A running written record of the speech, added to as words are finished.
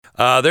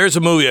There's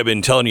a movie I've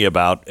been telling you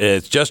about.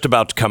 It's just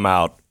about to come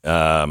out.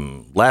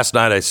 Last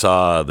night I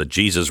saw The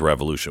Jesus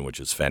Revolution, which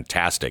is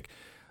fantastic.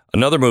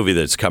 Another movie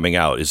that's coming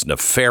out is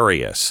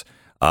Nefarious,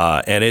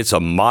 and it's a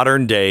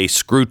modern-day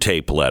screw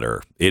tape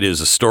letter. It is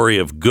a story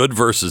of good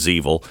versus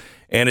evil,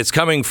 and it's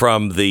coming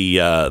from the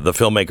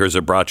filmmakers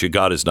that brought you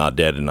God Is Not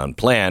Dead and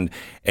Unplanned,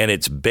 and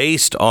it's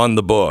based on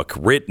the book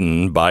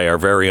written by our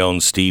very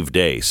own Steve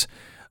Deace.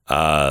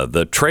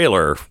 The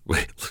trailer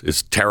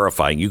is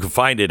terrifying. You can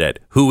find it at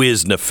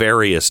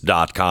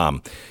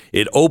whoisnefarious.com.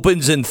 It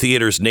opens in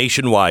theaters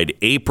nationwide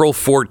April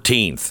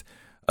 14th.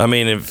 I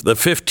mean, if the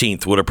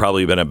 15th would have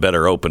probably been a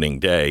better opening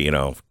day,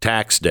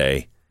 tax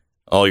day.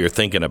 All you're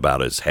thinking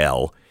about is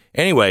hell.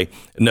 Anyway,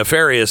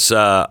 Nefarious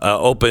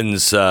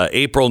opens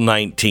April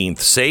 19th.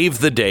 Save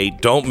the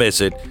date. Don't miss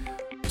it.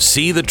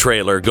 See the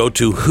trailer. Go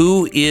to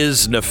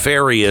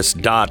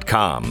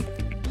whoisnefarious.com.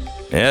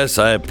 Yes,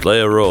 I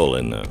play a role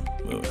in the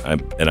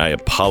and I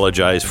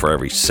apologize for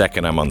every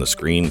second I'm on the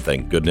screen.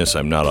 Thank goodness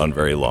I'm not on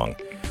very long.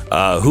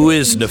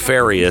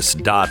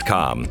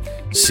 Whoisnefarious.com.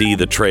 See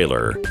the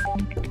trailer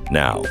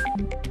now.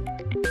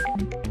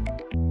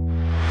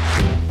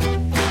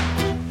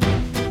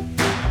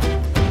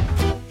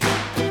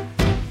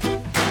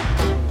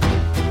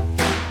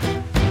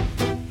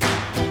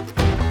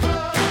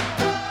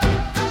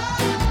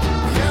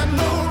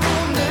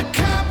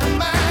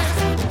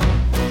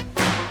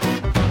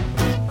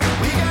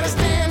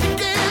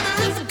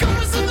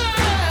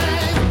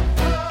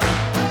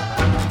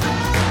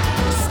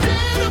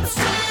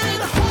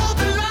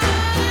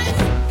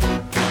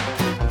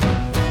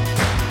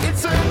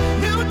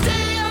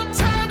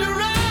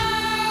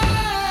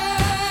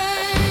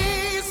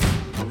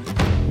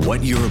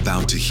 What you're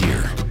about to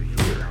hear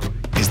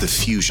is the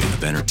fusion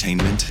of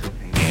entertainment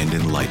and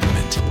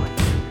enlightenment.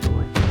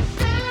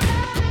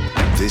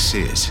 This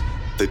is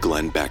the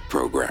Glenn Beck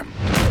Program.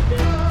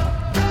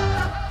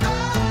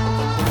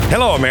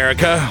 Hello,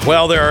 America.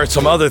 Well, there are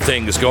some other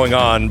things going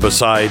on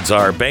besides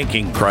our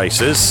banking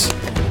crisis.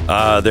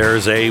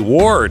 There's a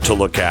war to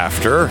look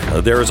after.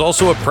 There is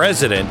also a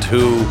president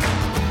who,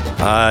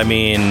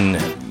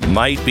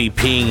 might be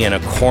peeing in a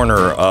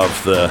corner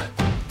of the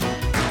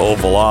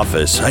Oval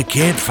Office. I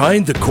can't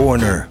find the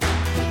corner.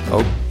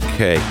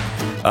 Okay.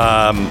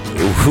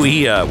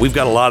 We've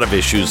got a lot of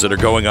issues that are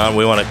going on.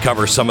 We want to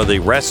cover some of the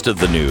rest of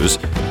the news.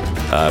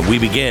 We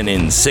begin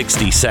in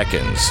 60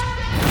 seconds.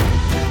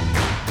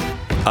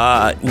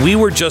 We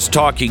were just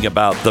talking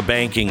about the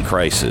banking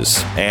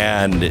crisis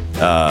and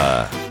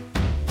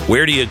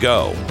where do you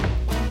go?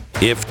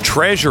 If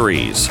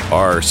treasuries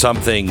are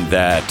something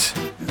that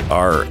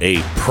are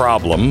a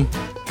problem,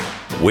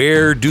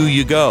 where do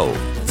you go?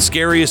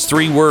 Scariest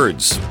 3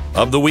 words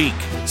of the week: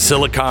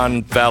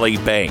 Silicon Valley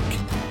Bank.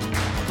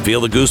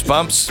 Feel the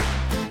goosebumps?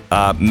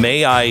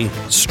 May I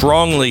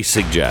strongly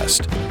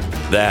suggest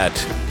that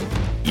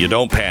you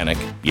don't panic,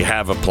 you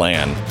have a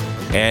plan,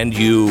 and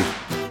you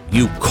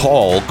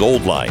call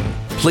Goldline.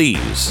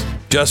 Please,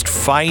 just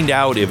find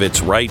out if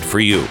it's right for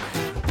you.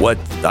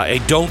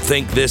 I don't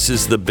think this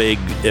is the big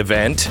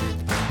event,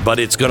 but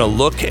it's going to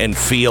look and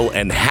feel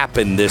and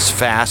happen this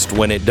fast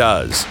when it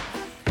does.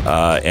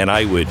 And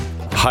I would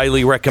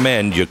highly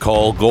recommend you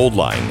call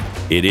Goldline.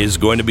 It is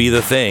going to be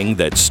the thing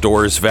that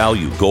stores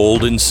value,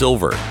 gold and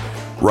silver.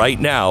 Right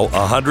now,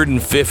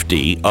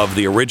 150 of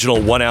the original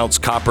 1-ounce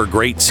copper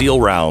Great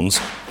Seal rounds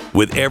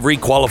with every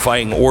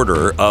qualifying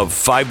order of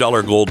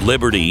 $5 gold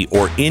Liberty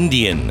or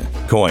Indian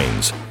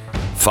coins.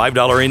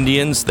 $5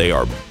 Indians, they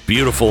are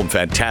beautiful and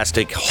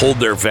fantastic, hold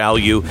their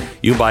value.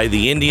 You buy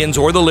the Indians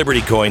or the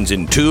Liberty coins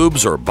in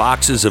tubes or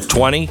boxes of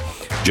 20.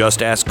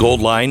 Just ask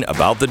Goldline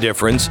about the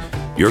difference.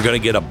 You're going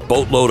to get a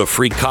boatload of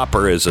free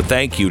copper as a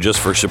thank you just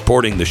for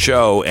supporting the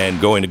show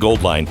and going to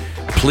Goldline.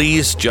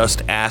 Please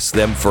just ask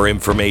them for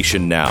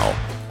information now.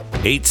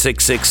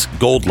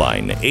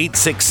 866-GOLDLINE.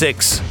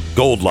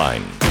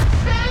 866-GOLDLINE.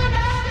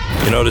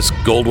 You notice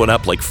gold went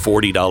up like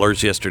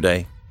 $40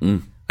 yesterday?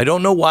 I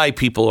don't know why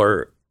people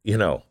are,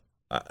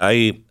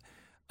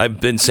 I've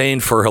been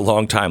saying for a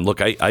long time,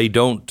 look, I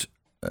don't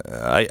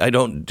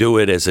do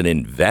it as an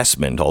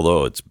investment,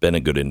 although it's been a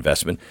good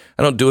investment.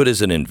 I don't do it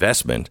as an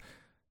investment.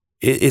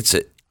 It's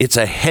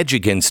a hedge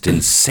against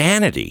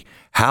insanity.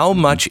 How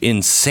much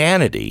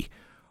insanity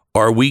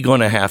are we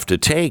going to have to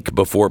take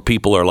before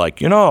people are like,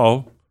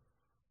 there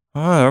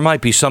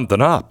might be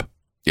something up.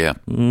 Yeah.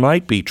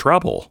 Might be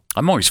trouble.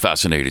 I'm always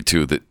fascinated,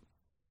 too, that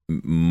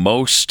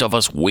most of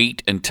us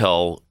wait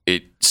until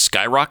it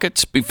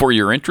skyrockets before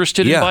you're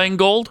interested in buying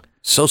gold.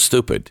 So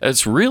stupid.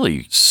 It's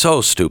really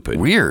so stupid.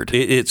 Weird.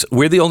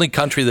 We're the only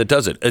country that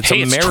does it. It's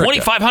America.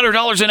 It's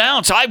 $2,500 an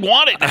ounce. I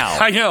want it now.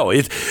 I know.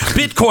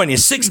 Bitcoin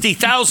is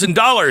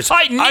 $60,000.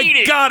 I need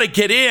it. I gotta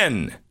get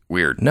in.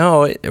 Weird.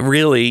 No,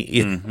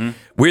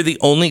 we're the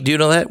only. Do you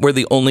know that we're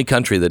the only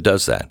country that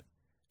does that?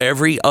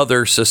 Every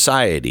other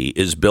society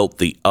is built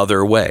the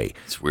other way.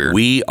 It's weird.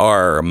 We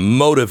are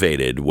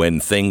motivated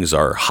when things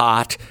are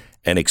hot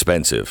and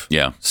expensive.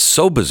 Yeah.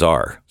 So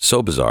bizarre.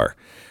 So bizarre.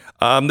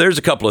 There's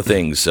a couple of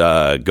things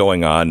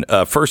going on.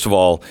 First of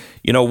all,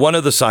 one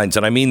of the signs,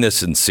 and I mean this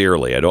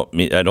sincerely. I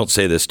don't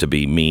say this to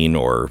be mean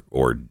or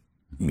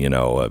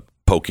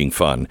poking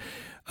fun.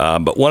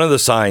 But one of the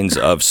signs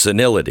of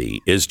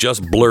senility is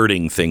just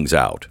blurting things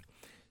out.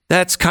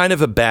 That's kind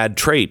of a bad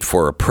trait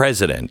for a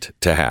president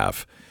to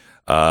have.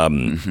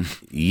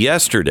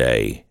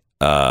 Yesterday,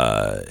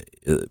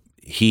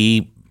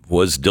 he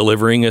was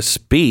delivering a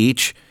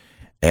speech,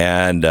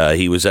 and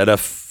he was at a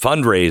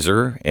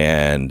fundraiser,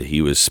 and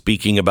he was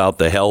speaking about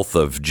the health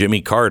of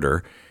Jimmy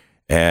Carter.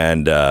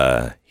 And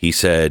he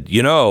said,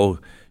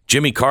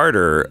 Jimmy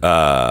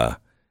Carter,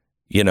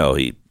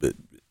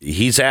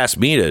 he's asked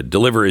me to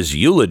deliver his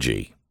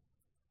eulogy.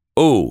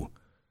 Oh,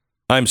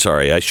 I'm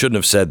sorry. I shouldn't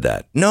have said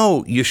that.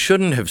 No, you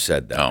shouldn't have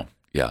said that. Oh,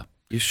 yeah.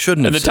 You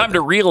shouldn't have said that. And the time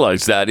to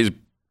realize that is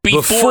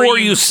before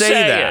you say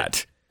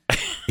that.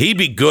 He'd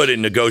be good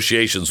in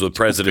negotiations with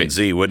President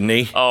Z, wouldn't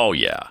he? Oh,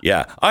 yeah.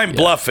 Yeah. I'm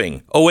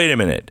bluffing. Oh, wait a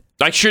minute.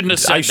 I shouldn't have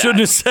said that. I shouldn't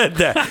have said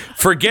that.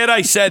 Forget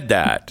I said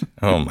that.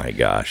 Oh, my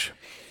gosh.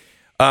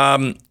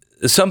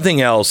 Something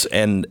else,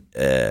 and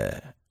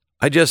I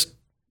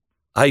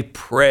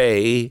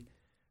pray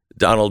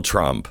Donald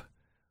Trump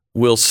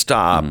will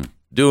stop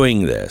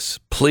doing this.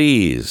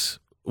 Please.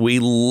 We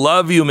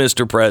love you,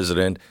 Mr.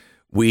 President.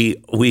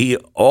 We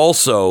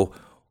also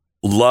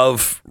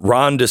love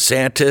Ron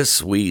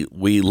DeSantis.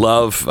 We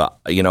love,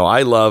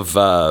 I love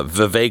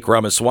Vivek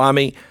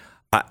Ramaswamy.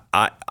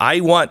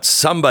 I want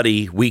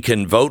somebody we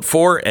can vote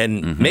for,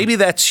 and maybe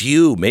that's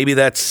you. Maybe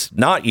that's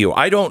not you.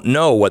 I don't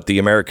know what the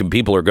American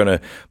people are going to,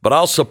 but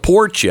I'll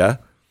support you.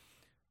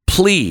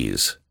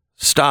 Please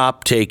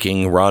stop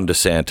taking Ron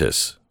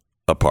DeSantis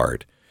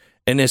apart,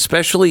 and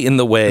especially in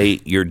the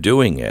way you're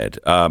doing it.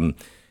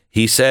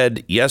 He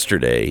said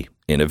yesterday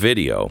in a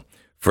video,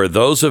 for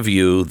those of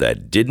you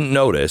that didn't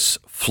notice,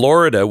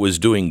 Florida was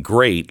doing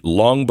great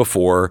long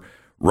before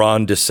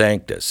Ron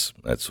DeSantis.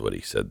 That's what he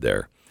said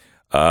there.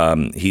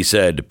 He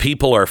said,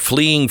 people are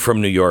fleeing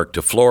from New York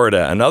to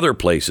Florida and other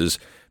places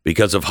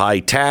because of high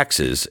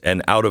taxes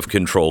and out of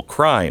control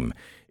crime.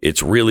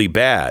 It's really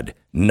bad,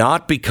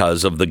 not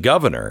because of the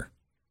governor.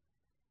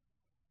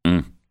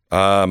 No,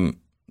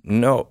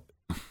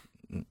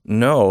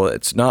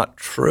 it's not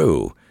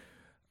true.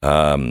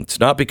 It's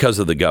not because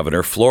of the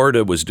governor.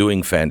 Florida was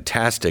doing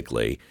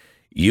fantastically.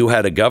 You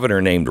had a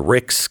governor named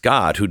Rick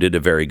Scott who did a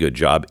very good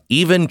job.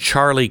 Even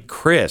Charlie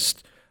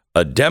Crist,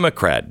 a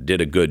Democrat,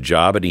 did a good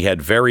job, and he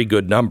had very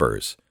good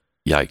numbers.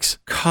 Yikes.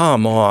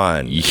 Come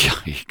on.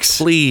 Yikes.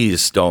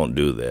 Please don't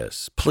do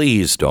this.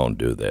 Please don't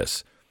do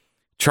this.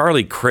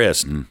 Charlie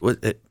Crist,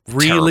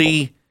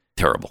 really?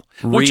 Terrible.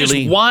 Really? Which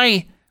is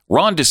why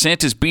Ron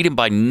DeSantis beat him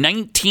by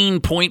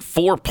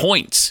 19.4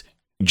 points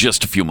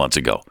just a few months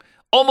ago.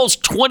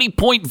 Almost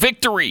 20-point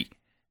victory.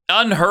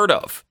 Unheard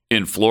of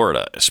in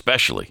Florida,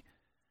 especially.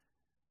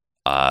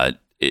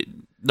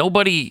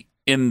 Nobody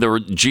in the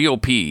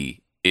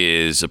GOP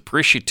is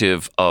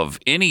appreciative of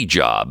any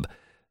job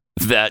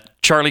that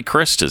Charlie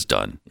Crist has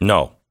done.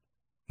 No.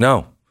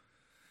 And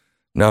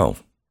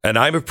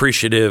I'm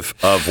appreciative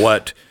of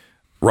what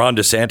Ron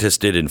DeSantis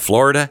did in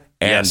Florida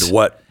and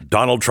what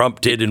Donald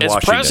Trump did in as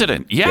Washington.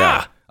 President.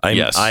 Yeah.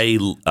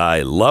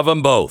 I love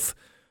them both.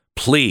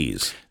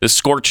 Please. The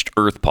scorched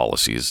earth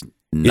policy is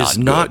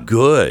not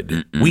good.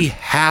 Mm-mm. We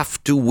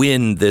have to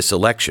win this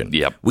election.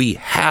 Yep. We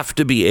have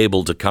to be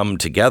able to come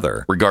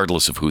together.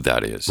 Regardless of who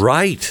that is.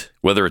 Right.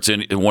 Whether it's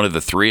in one of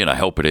the three, and I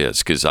hope it is,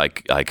 because I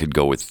could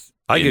go with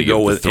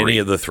any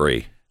of the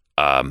three.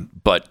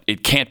 But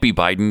it can't be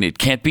Biden. It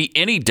can't be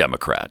any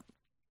Democrat.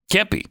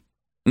 Can't be.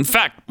 In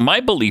fact, my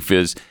belief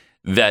is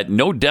that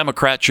no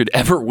Democrat should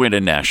ever win a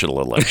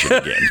national election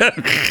again.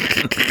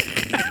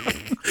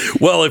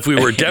 Well, if we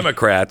were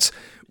Democrats,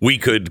 we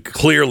could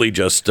clearly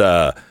just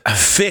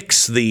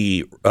fix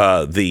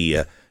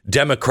the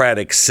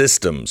democratic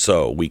system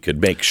so we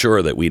could make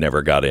sure that we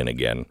never got in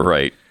again.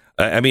 Right.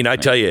 I mean, I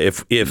tell you,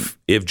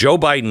 if Joe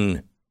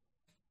Biden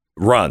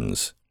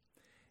runs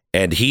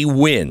and he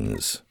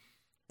wins,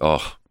 I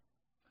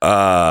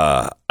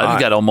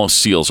think that almost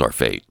seals our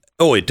fate.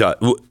 Oh, it does.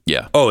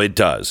 Yeah. Oh, it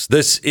does.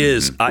 This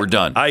is we're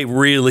done. I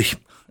really.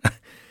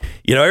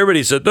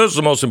 Everybody said this is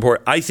the most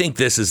important. I think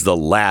this is the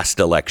last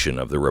election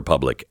of the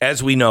Republic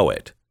as we know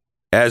it.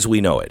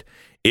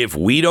 If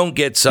we don't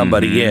get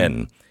somebody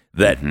in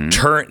that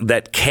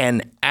that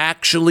can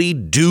actually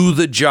do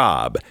the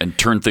job and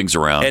turn things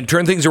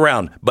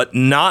around, but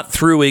not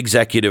through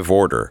executive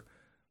order,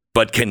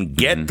 but can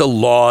get the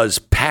laws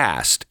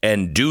passed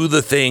and do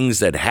the things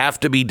that have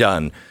to be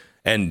done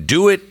and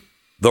do it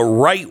the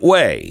right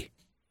way,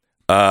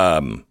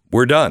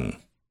 we're done.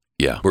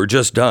 Yeah. We're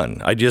just done.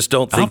 I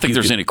don't think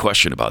there's any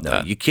question about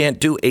that. You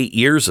can't do 8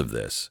 years of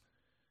this.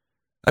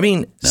 I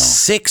mean,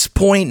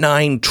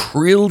 $6.9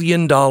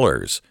 trillion.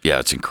 Yeah,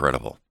 it's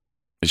incredible.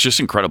 It's just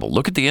incredible.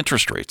 Look at the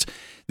interest rates.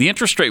 The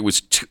interest rate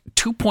was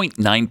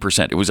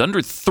 2.9%. It was under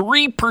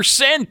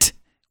 3%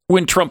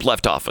 when Trump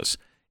left office.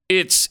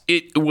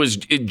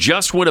 It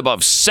just went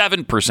above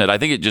 7%. I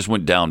think it just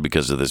went down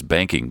because of this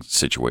banking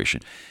situation.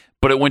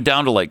 but it went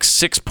down to like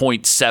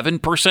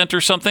 6.7%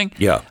 or something.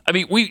 Yeah. I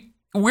mean,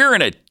 we're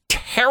in a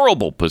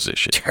terrible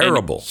position.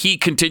 Terrible. And he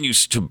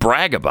continues to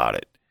brag about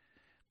it.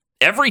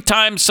 Every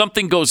time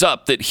something goes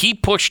up that he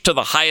pushed to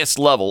the highest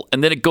level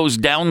and then it goes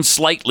down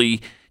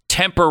slightly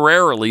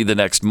temporarily the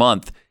next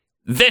month,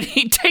 then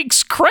he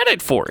takes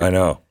credit for it. I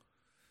know.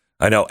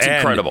 It's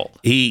incredible.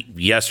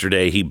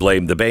 Yesterday he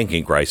blamed the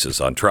banking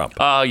crisis on Trump.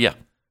 Yeah.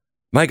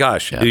 My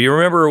gosh. Yeah. Do you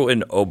remember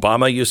when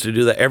Obama used to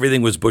do that?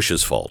 Everything was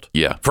Bush's fault.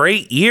 Yeah. For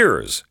 8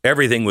 years,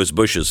 everything was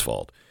Bush's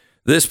fault.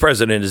 This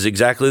president is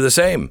exactly the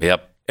same.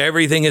 Yep.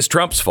 Everything is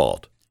Trump's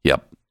fault.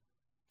 Yep.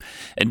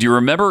 And do you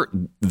remember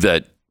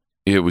that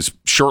it was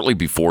shortly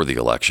before the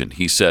election?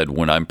 He said,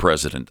 when I'm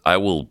president, I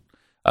will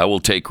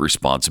take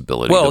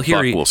responsibility. Well, the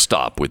buck will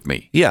stop with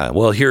me. Yeah,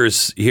 well, here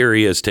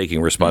he is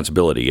taking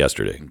responsibility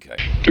yesterday. Okay.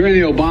 During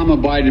the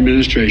Obama-Biden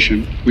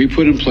administration, we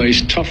put in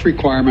place tough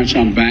requirements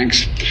on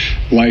banks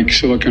like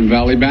Silicon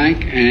Valley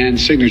Bank and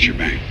Signature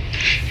Bank,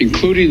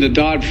 including the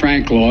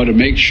Dodd-Frank law to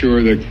make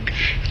sure that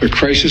the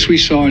crisis we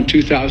saw in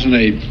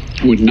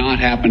 2008 would not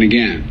happen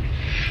again.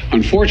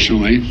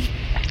 Unfortunately,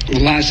 the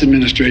last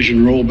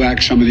administration rolled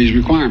back some of these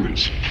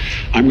requirements.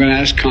 I'm going to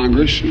ask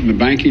Congress and the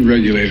banking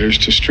regulators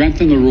to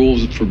strengthen the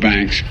rules for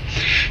banks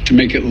to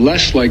make it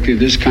less likely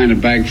this kind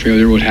of bank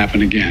failure would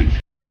happen again.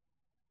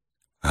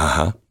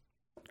 Uh-huh.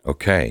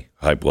 Okay.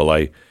 I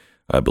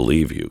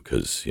believe you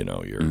because,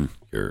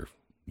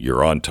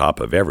 you're on top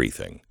of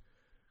everything,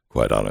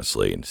 quite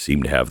honestly, and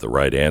seem to have the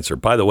right answer.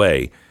 By the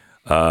way,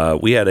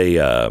 we had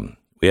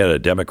a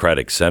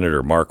Democratic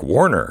Senator, Mark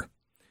Warner,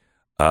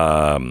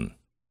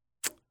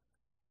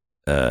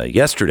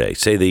 yesterday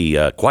say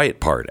the quiet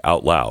part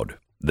out loud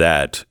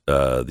that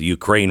the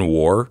Ukraine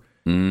war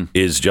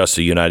is just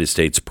a United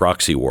States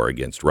proxy war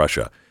against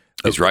Russia.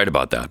 He's right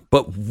about that.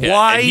 But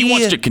why? And he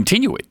wants to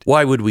continue it.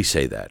 Why would we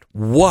say that?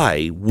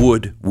 Why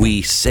would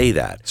we say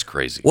that? It's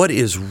crazy. What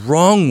is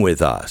wrong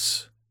with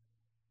us?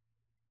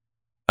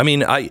 I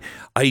mean, I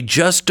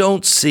just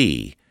don't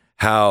see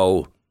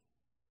how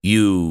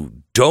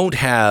you don't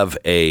have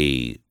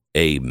a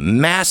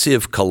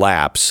massive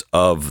collapse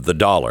of the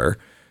dollar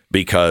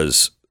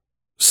because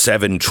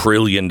 $7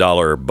 trillion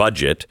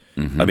budget.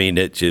 Mm-hmm. I mean,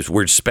 it's just,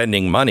 we're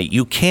spending money.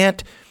 You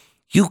can't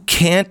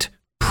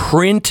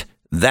print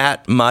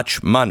that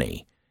much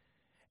money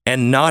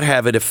and not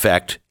have it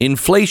affect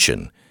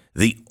inflation.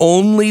 The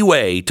only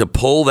way to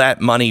pull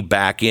that money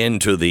back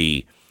into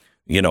the,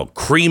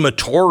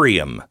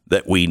 crematorium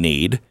that we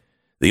need,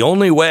 the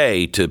only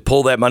way to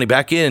pull that money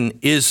back in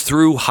is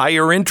through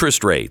higher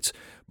interest rates.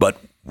 But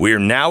we're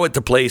now at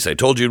the place I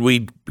told you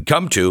we'd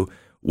come to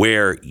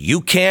where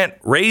you can't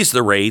raise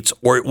the rates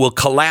or it will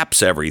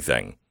collapse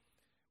everything.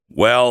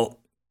 Well,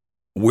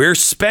 we're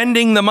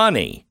spending the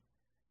money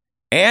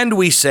and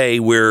we say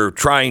we're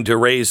trying to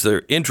raise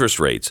the interest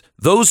rates.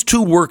 Those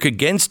two work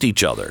against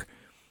each other.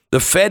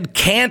 The Fed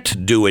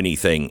can't do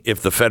anything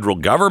if the federal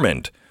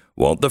government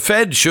won't. The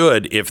Fed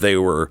should if they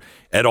were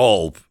at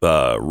all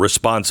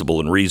responsible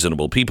and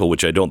reasonable people,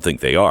 which I don't think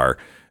they are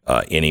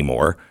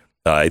anymore.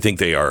 I think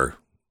they are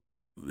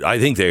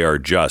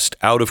just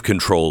out of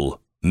control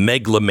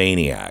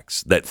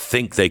megalomaniacs that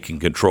think they can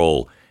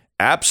control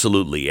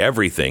absolutely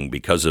everything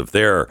because of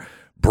their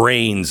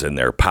brains and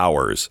their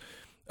powers.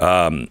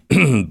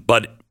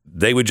 But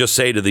they would just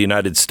say to the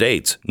United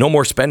States, no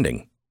more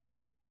spending.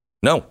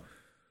 No,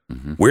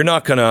 we're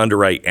not going to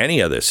underwrite any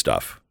of this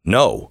stuff.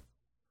 No.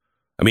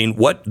 I mean,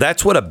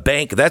 that's what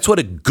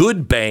a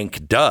good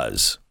bank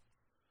does.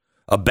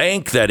 A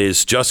bank that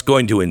is just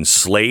going to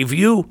enslave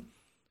you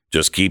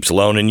just keeps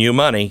loaning you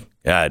money.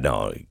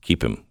 No,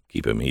 keep him.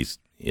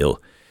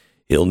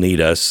 He'll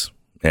need us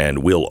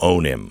and we'll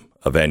own him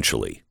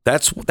eventually.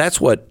 That's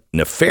what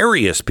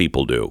nefarious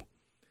people do.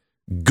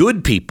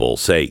 Good people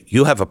say,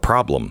 you have a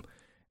problem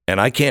and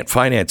I can't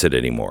finance it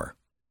anymore.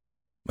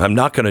 I'm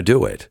not going to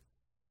do it.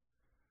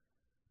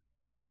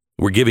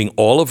 We're giving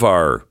all of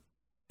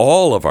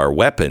our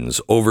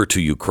weapons over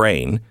to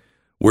Ukraine.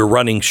 We're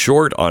running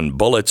short on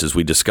bullets, as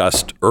we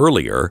discussed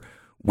earlier.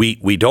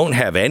 We don't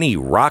have any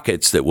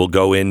rockets that will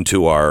go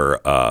into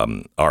our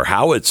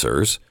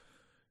howitzers,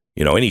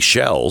 any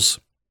shells.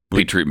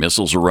 Patriot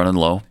missiles are running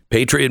low.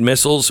 Patriot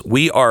missiles.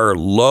 We are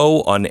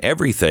low on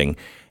everything.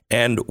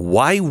 And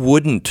why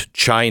wouldn't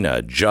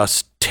China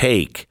just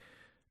take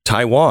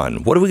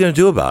Taiwan? What are we going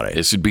to do about it?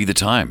 This would be the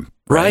time.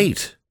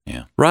 Right.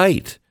 Yeah.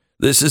 Right.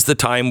 This is the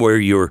time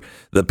where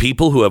the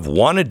people who have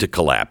wanted to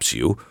collapse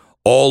you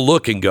all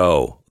look and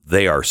go,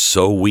 they are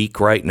so weak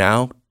right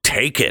now.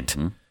 Take it.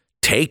 Mm-hmm.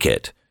 Take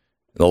it.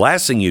 The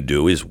last thing you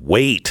do is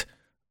wait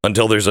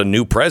until there's a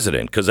new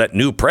president, because that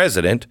new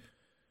president,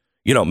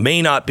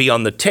 may not be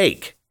on the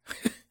take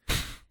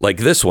like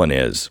this one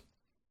is.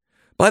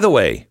 By the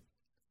way,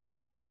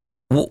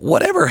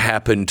 whatever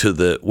happened to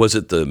it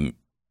wasn't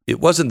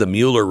the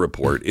Mueller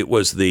report. It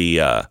was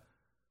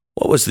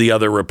what was the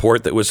other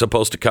report that was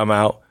supposed to come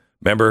out?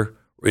 Remember?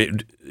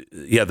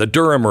 The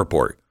Durham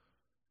report.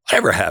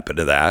 Whatever happened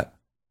to that?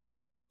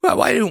 Well,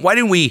 why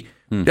didn't we,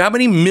 how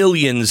many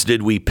millions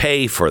did we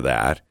pay for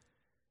that?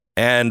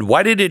 And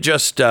why did it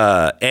just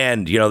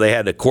end? They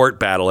had a court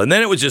battle, and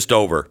then it was just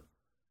over.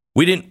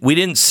 We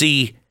didn't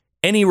see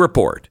any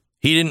report.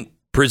 He didn't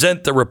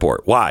present the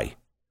report. Why?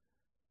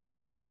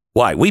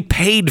 Why? We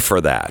paid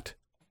for that.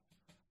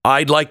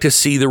 I'd like to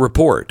see the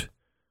report.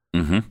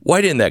 Mm-hmm.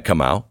 Why didn't that come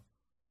out?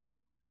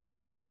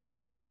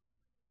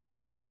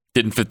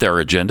 Didn't fit their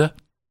agenda?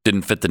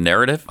 Didn't fit the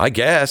narrative? I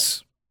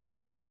guess.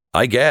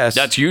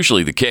 That's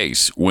usually the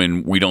case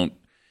when we don't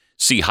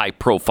see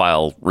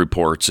high-profile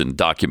reports and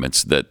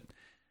documents that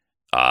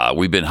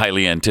we've been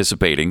highly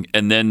anticipating,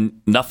 and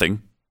then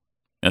nothing.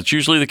 That's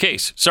usually the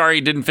case. Sorry,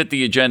 it didn't fit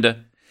the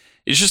agenda.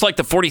 It's just like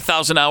the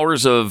 40,000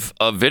 hours of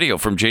video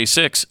from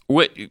J6.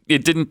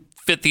 It didn't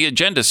fit the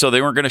agenda, so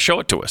they weren't going to show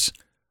it to us.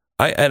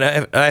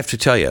 I have to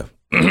tell you,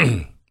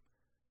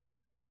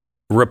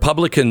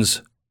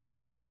 Republicans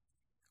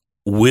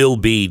will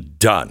be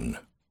done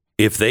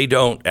if they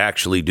don't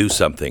actually do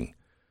something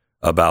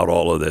about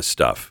all of this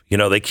stuff.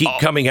 They keep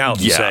coming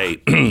out and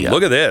say,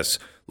 look at this.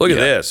 Look at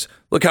this.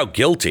 Look how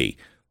guilty.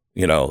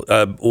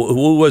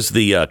 Who was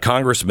the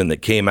congressman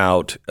that came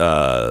out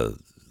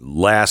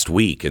last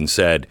week and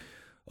said,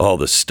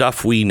 the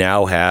stuff we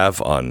now have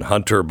on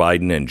Hunter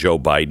Biden and Joe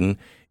Biden,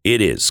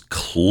 it is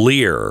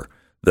clear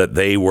that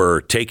they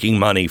were taking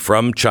money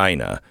from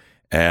China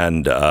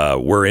and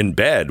were in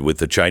bed with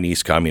the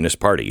Chinese Communist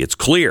Party. It's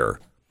clear.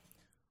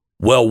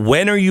 Well,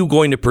 when are you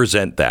going to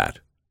present that?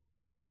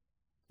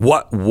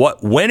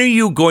 When are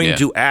you going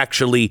to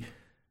actually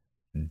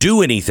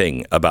do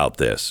anything about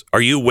this?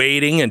 Are you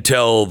waiting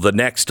until the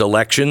next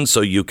election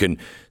so you can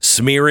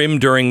smear him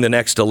during the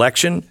next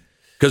election?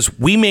 Because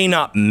we may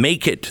not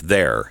make it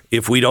there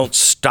if we don't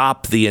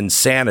stop the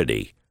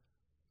insanity.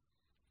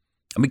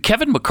 I mean,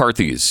 Kevin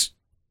McCarthy is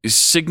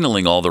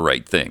signaling all the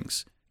right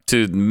things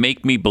to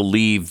make me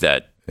believe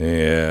that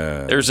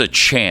there's a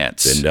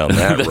chance. Been down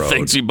that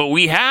road. But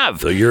we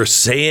have. So you're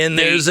saying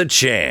there's a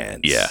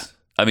chance. Yeah.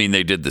 I mean,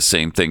 they did the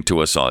same thing to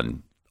us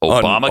on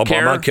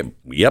Obamacare.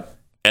 Yep.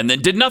 And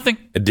then did nothing.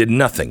 It did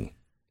nothing.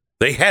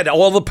 They had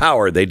all the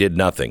power. They did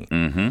nothing.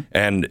 Mm-hmm.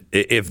 And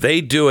if they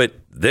do it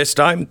this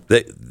time,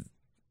 they're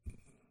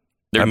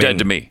dead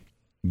to me.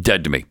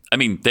 Dead to me. I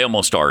mean, they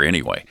almost are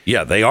anyway.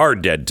 Yeah, they are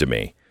dead to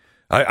me.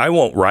 I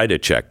won't write a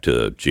check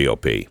to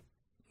GOP.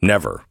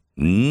 Never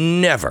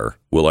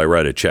will I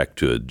write a check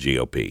to a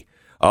GOP.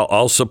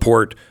 I'll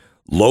support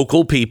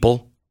local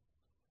people.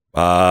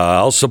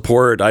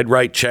 I'd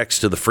write checks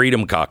to the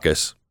Freedom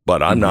Caucus,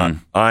 but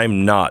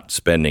I'm not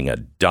spending a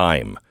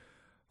dime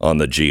on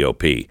the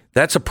GOP.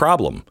 That's a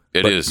problem.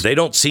 It is. They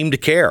don't seem to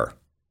care.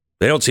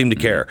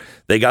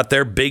 They got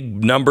their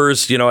big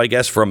numbers, I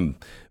guess, from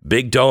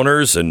big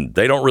donors, and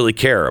they don't really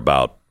care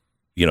about,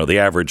 the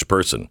average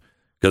person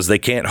because they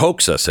can't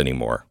hoax us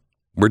anymore.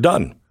 We're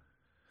done.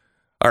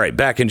 All right,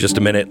 back in just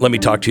a minute. Let me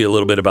talk to you a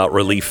little bit about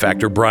Relief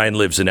Factor. Brian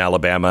lives in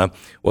Alabama.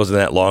 Wasn't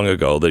that long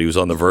ago that he was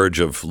on the verge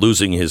of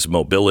losing his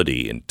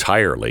mobility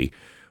entirely.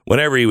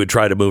 Whenever he would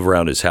try to move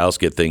around his house,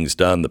 get things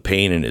done, the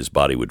pain in his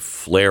body would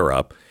flare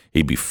up.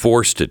 He'd be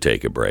forced to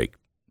take a break.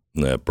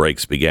 The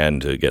breaks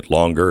began to get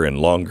longer and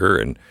longer,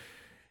 and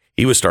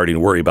he was starting to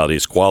worry about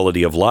his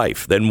quality of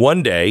life. Then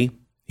one day,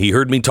 he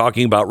heard me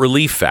talking about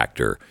Relief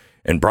Factor,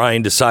 and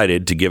Brian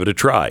decided to give it a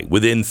try.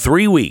 Within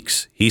 3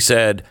 weeks, he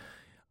said,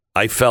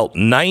 I felt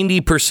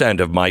 90%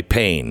 of my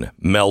pain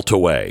melt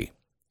away.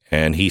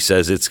 And he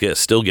says it's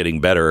still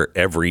getting better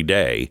every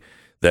day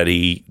that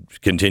he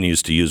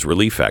continues to use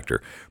Relief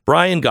Factor.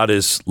 Brian got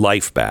his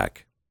life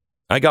back.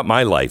 I got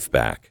my life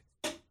back.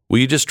 Will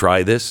you just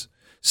try this?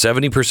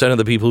 70% of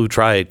the people who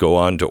try it go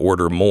on to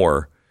order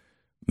more.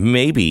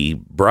 Maybe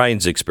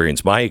Brian's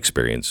experience, my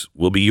experience,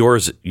 will be your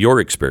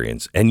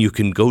experience. And you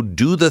can go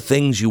do the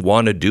things you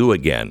want to do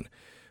again.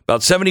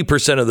 About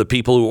 70% of the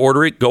people who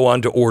order it go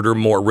on to order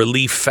more.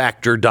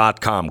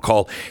 ReliefFactor.com.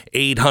 Call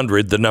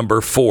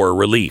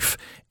 800-4-RELIEF.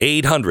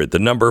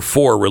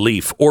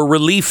 800-4-RELIEF or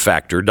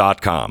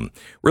ReliefFactor.com.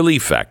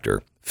 Relief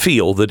Factor.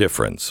 Feel the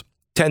difference.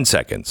 10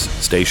 seconds.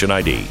 Station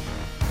ID.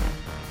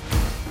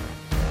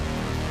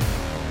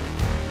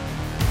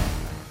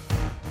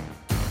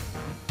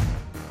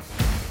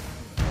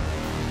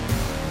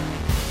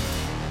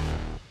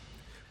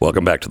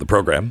 Welcome back to the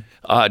program.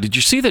 Did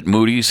you see that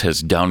Moody's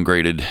has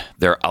downgraded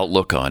their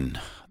outlook on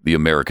the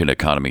American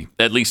economy,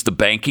 at least the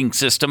banking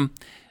system?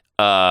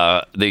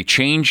 They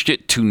changed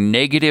it to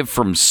negative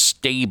from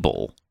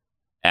stable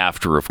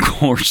after, of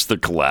course, the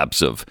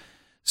collapse of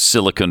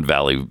Silicon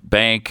Valley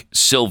Bank,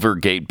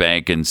 Silvergate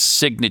Bank, and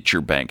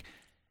Signature Bank.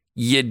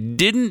 You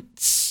didn't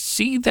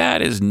see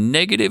that as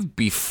negative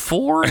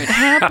before it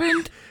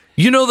happened?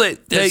 You know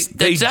that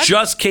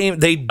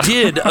they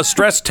did a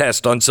stress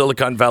test on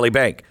Silicon Valley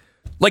Bank.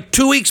 Like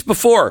 2 weeks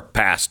before,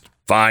 passed,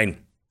 fine.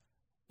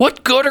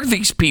 What good are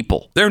these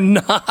people? They're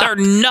not. They're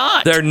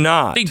not. They're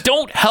not. They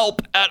don't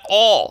help at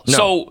all. No.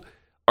 So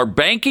our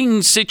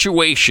banking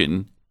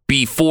situation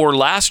before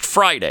last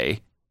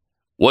Friday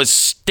was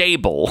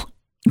stable.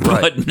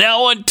 Right. But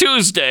now on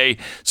Tuesday,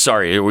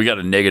 sorry, we got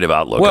a negative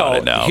outlook on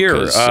it now.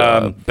 Here,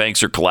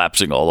 banks are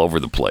collapsing all over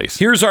the place.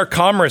 Here's our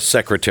Commerce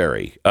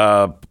Secretary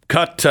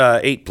Cut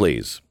 8,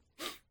 please.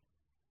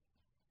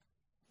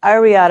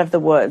 Are we out of the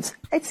woods?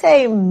 I'd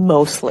say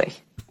mostly.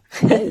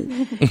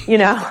 The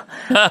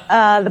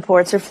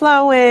ports are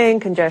flowing,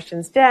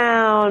 congestion's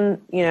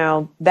down,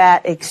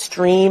 that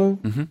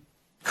extreme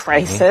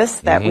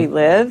crisis that we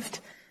lived,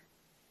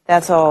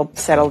 that's all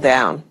settled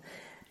down.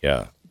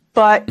 Yeah.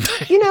 But,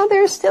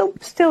 there's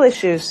still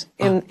issues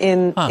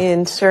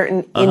in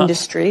certain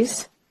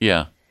industries.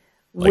 Yeah.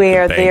 Like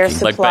where the their banking.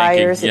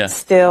 suppliers,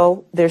 Like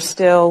banking, there's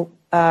still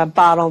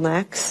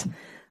bottlenecks.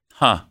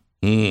 Huh.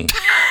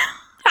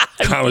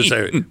 I was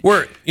there.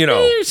 We're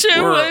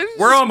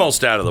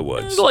almost out of the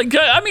woods. But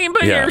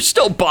there's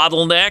still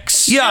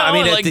bottlenecks. Yeah,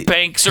 like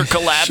banks are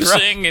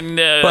collapsing, and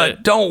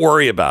but don't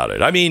worry about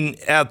it. I mean,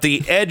 at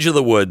the edge of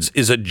the woods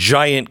is a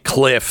giant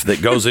cliff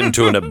that goes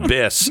into an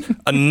abyss,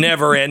 a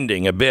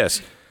never-ending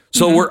abyss.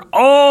 So we're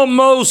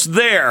almost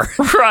there.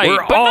 Right,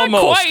 We're but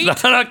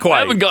almost. not quite. I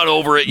haven't got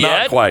over it yet.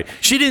 Not quite.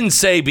 She didn't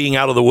say being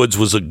out of the woods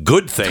was a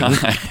good thing. And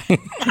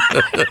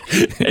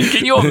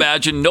can you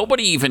imagine?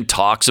 Nobody even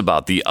talks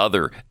about the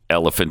other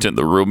elephant in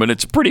the room, and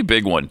it's a pretty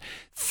big one.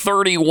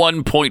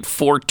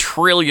 $31.4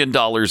 trillion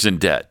in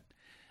debt.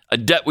 A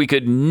debt we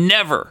could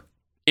never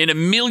in a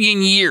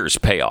million years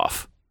pay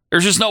off.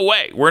 There's just no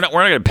way. We're not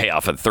going to pay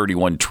off a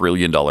 $31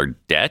 trillion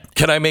debt.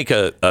 Can I make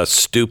a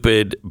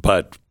stupid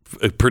but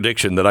a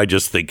prediction that I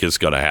just think is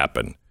going to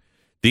happen?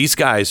 These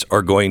guys are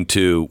we're going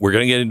to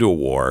get into a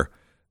war.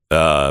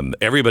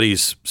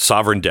 Everybody's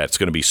sovereign debt's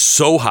going to be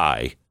so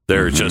high.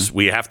 They're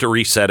we have to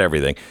reset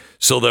everything.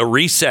 So they'll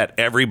reset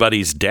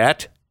everybody's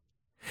debt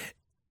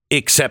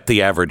except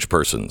the average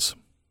person's.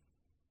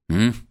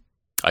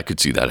 I could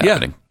see that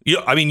happening.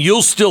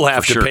 You'll still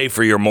have to pay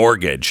for your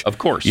mortgage. Of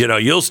course.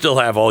 You'll still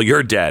have all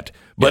your debt,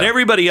 but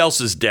everybody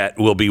else's debt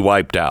will be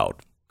wiped out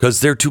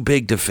because they're too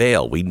big to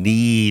fail. We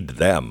need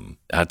them.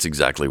 That's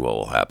exactly what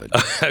will happen.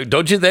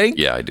 Don't you think?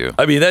 Yeah, I do.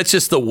 I mean, that's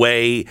just the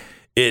way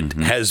it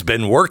has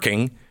been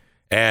working.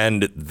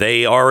 And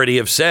they already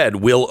have said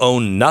we'll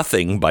own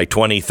nothing by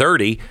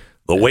 2030.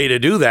 The way to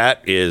do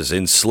that is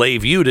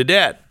enslave you to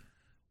debt.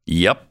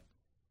 Yep,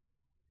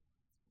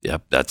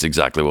 that's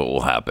exactly what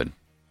will happen.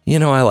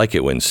 I like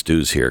it when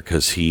Stu's here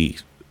because he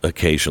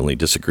occasionally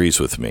disagrees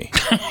with me,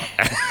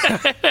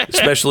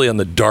 especially on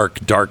the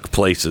dark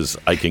places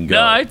I can go.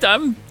 No,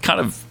 I'm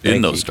kind of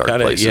in those dark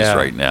places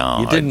right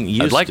now. You didn't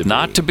used I'd like to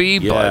not to be,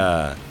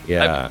 but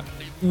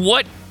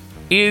what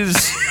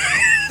is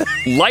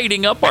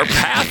lighting up our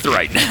path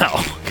right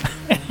now?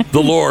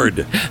 The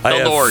Lord. I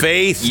have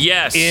faith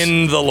yes.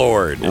 in the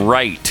Lord.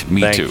 Right.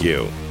 Me Thank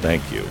too.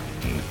 Thank you.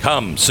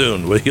 Come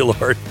soon, will you,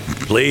 Lord?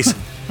 Please.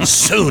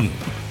 Soon.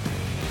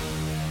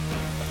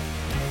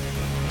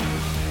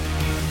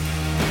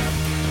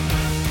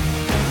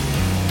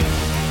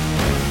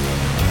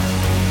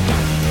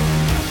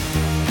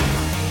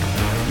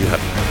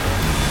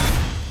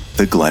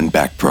 The Glenn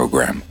Beck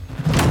Program.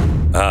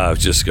 I was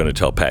just going to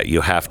tell Pat,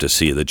 you have to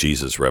see the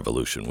Jesus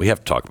Revolution. We have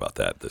to talk about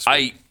that this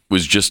week. I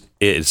was just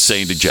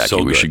saying to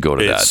Jackie we should go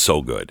to that. It's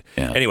so good.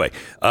 Yeah. Anyway,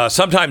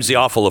 sometimes the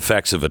awful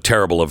effects of a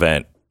terrible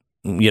event,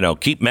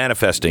 keep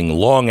manifesting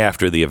long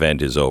after the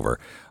event is over.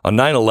 On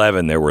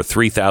 9/11, there were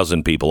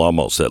 3,000 people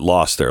almost that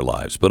lost their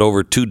lives. But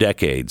over 2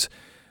 decades,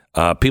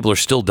 people are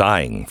still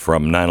dying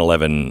from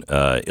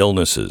 9/11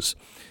 illnesses.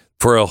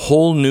 For a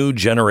whole new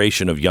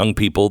generation of young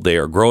people, they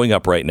are growing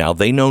up right now.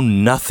 They know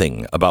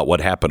nothing about what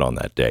happened on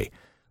that day.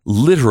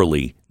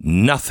 Literally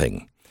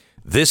nothing.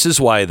 This is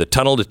why the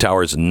Tunnel to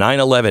Towers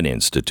 9/11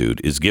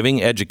 Institute is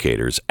giving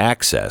educators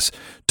access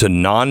to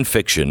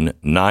nonfiction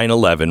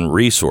 9/11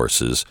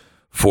 resources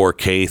for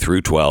K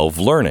through 12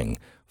 learning.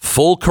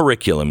 Full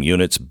curriculum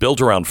units built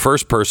around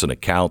first-person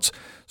accounts,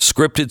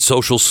 scripted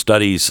social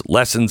studies,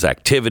 lessons,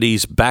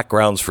 activities,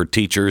 backgrounds for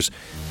teachers.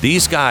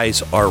 These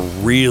guys are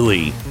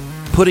really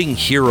putting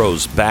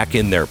heroes back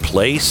in their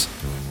place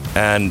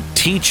and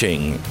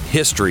teaching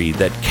history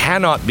that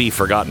cannot be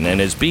forgotten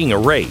and is being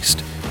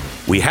erased.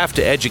 We have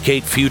to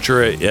educate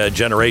future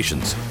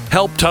generations.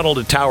 Help Tunnel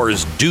to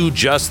Towers do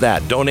just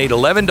that. Donate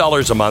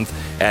 $11 a month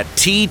at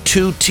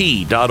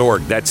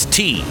T2T.org. That's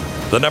T,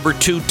 the number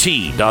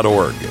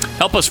 2T.org.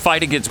 Help us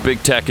fight against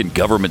big tech and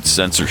government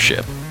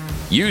censorship.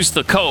 Use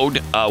the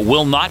code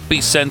will not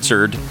be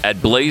censored at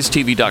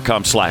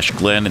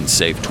blazetv.com/Glenn and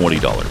save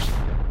 $20.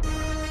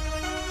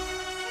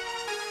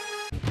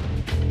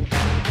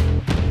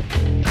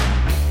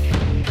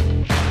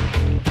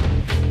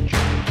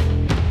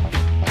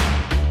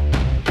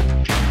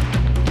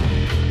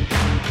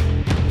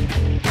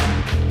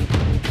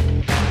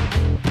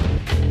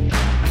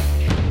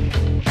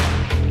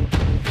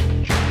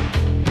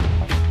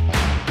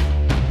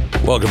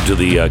 Welcome to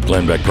the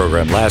Glenn Beck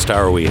program. Last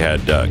hour we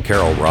had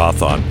Carol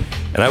Roth on,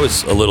 and I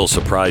was a little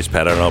surprised,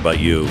 Pat, I don't know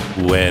about you,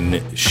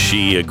 when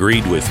she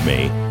agreed with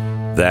me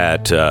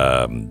that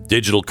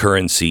digital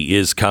currency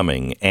is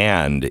coming,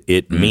 and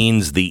it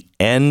means the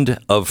end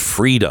of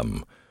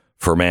freedom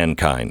for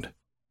mankind.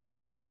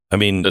 I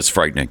mean, that's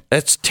frightening.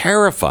 That's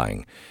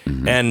terrifying.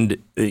 Mm-hmm. And,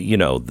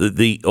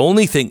 the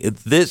only thing,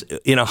 this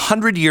in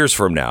 100 years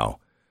from now,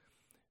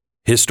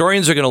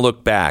 Historians are going to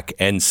look back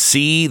and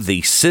see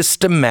the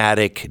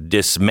systematic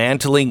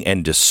dismantling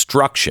and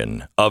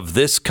destruction of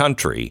this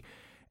country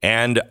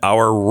and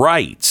our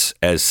rights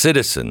as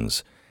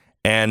citizens.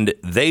 And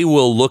they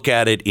will look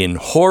at it in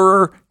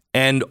horror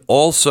and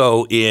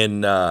also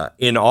in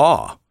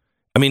awe.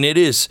 I mean, it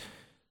is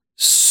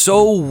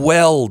so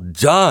well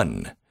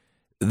done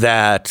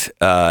that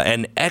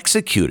and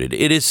executed.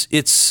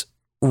 It's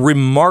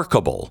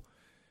remarkable.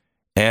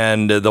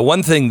 And the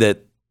one thing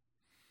that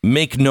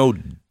make no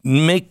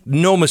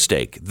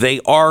mistake, they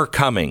are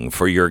coming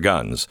for your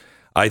guns.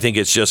 I think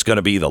it's just going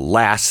to be the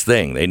last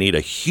thing. They need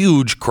a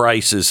huge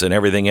crisis and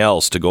everything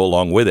else to go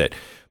along with it.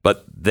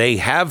 But they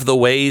have the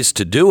ways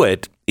to do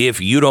it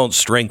if you don't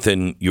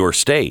strengthen your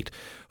state.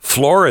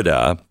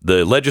 Florida,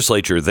 the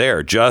legislature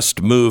there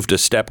just moved a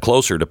step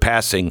closer to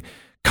passing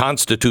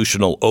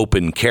constitutional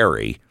open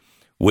carry,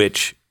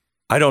 which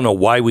I don't know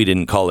why we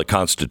didn't call it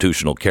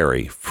constitutional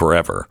carry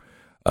forever.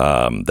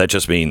 That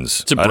just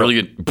means it's a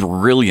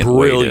brilliant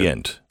way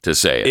to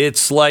say it.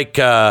 It's like,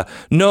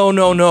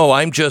 no,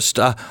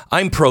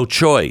 I'm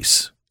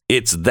pro-choice.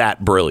 It's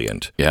that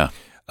brilliant. Yeah.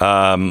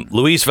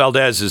 Luis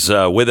Valdez is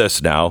with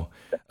us now.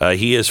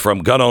 He is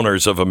from Gun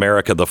Owners of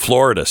America, the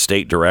Florida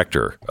State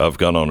Director of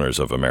Gun Owners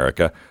of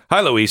America.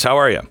 Hi, Luis. How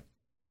are you?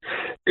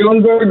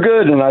 Doing very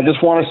good, and I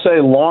just want to say,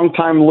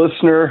 long-time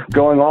listener,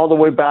 going all the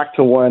way back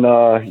to when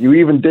you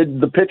even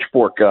did the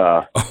pitchfork.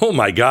 Oh,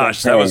 my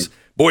gosh. Campaign. That was...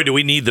 Boy, do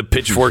we need the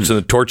pitchforks and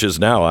the torches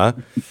now, huh?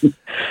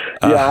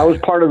 Yeah, I was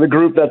part of the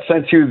group that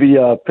sent you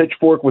the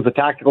pitchfork with the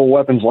tactical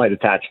weapons light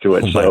attached to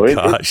it. Oh my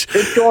gosh.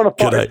 It's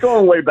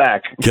going way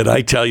back. Can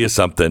I tell you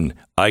something?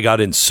 I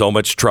got in so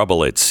much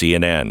trouble at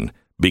CNN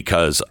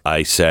because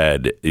I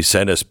said, he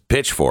sent us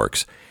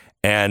pitchforks,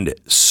 and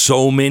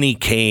so many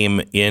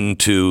came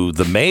into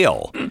the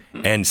mail,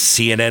 and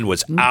CNN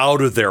was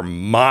out of their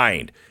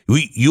mind.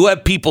 You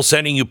have people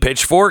sending you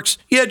pitchforks?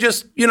 Yeah,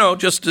 just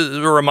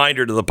a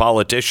reminder to the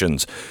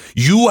politicians.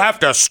 You have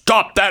to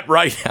stop that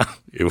right now.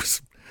 It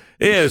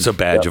was a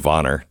badge of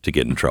honor to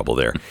get in trouble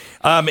there.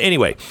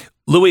 Anyway,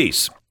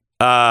 Luis,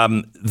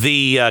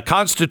 the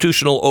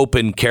constitutional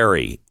open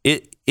carry,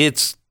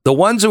 it's the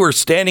ones who are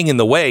standing in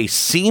the way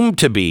seem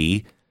to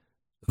be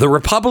the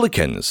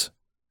Republicans.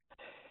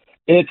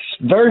 It's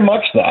very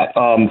much that.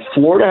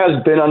 Florida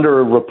has been under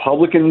a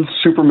Republican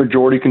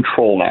supermajority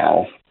control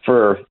now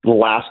for the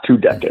last 2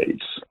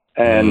 decades.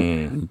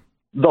 And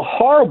the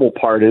horrible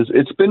part is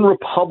it's been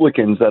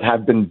Republicans that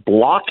have been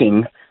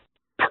blocking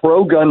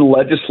pro-gun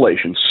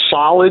legislation,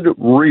 solid,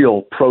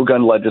 real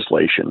pro-gun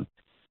legislation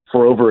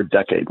for over a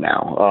decade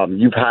now.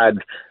 You've had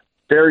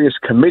various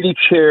committee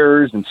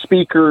chairs and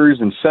speakers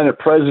and Senate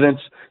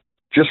presidents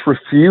just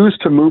refuse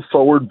to move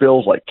forward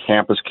bills like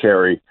campus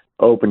carry,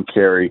 open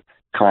carry,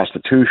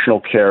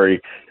 constitutional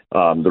carry,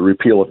 the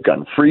repeal of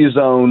gun-free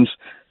zones,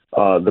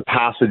 the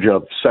passage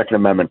of Second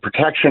Amendment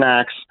protection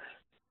acts,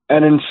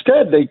 and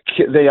instead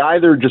they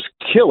either just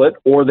kill it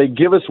or they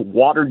give us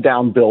watered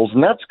down bills,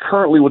 and that's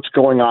currently what's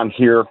going on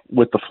here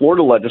with the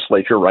Florida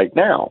legislature right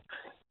now.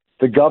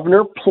 The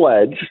governor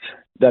pledged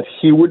that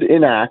he would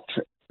enact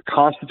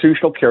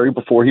constitutional carry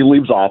before he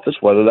leaves office,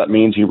 whether that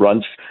means he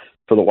runs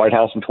for the White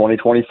House in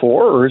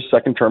 2024 or his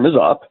second term is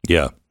up.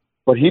 Yeah.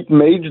 But he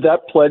made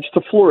that pledge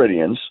to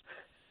Floridians.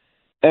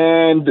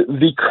 And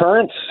the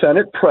current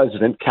Senate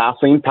president,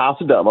 Kathleen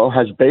Passidomo,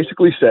 has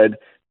basically said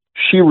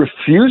she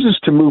refuses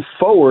to move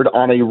forward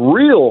on a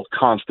real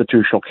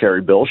constitutional carry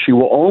bill. She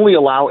will only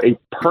allow a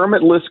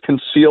permitless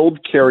concealed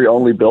carry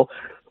only bill,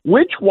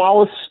 which,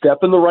 while a step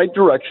in the right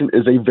direction,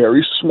 is a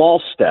very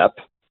small step.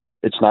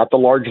 It's not the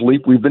large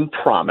leap we've been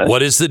promised.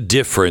 What is the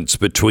difference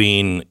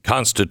between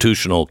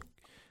constitutional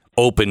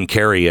open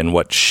carry and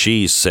what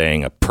she's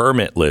saying, a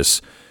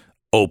permitless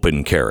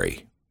open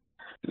carry?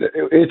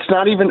 It's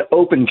not even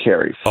open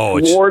carry. Oh,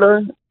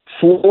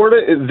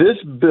 Florida,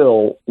 this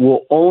bill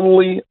will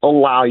only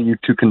allow you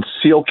to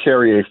conceal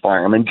carry a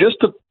firearm. And just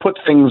to put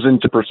things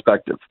into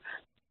perspective,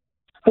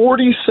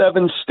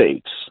 47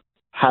 states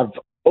have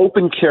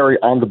open carry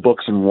on the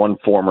books in one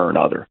form or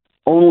another.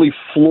 Only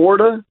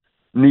Florida,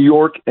 New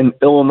York, and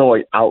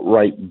Illinois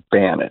outright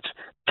ban it.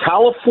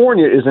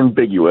 California is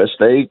ambiguous.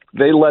 They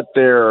let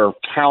their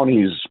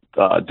counties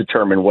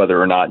determine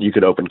whether or not you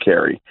could open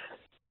carry.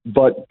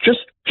 But just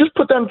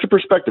put that into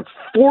perspective.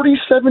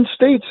 47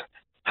 states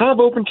have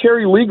open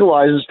carry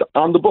legalized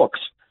on the books.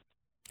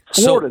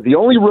 Florida, the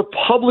only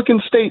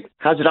Republican state,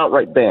 has it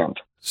outright banned.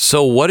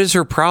 So what is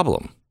her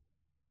problem?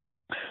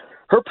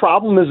 Her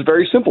problem is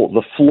very simple.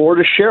 The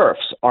Florida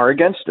sheriffs are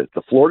against it.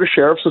 The Florida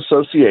Sheriffs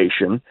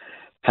Association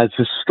has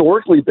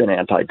historically been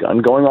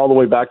anti-gun, going all the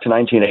way back to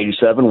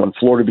 1987 when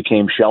Florida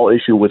became shall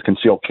issue with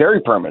concealed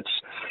carry permits.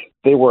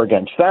 They were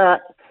against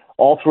that.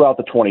 All throughout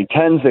the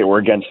 2010s, they were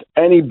against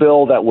any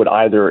bill that would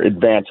either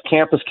advance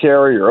campus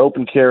carry or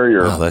open carry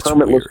or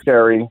permitless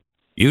carry.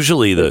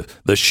 Usually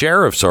the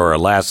sheriffs are a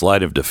last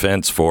line of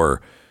defense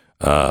for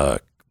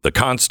the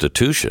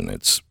Constitution.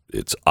 It's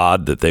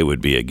odd that they would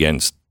be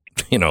against,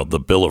 the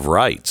Bill of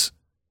Rights.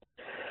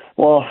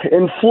 Well,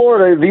 in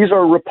Florida, these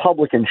are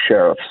Republican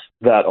sheriffs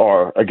that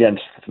are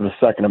against the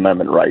Second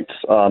Amendment rights.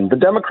 The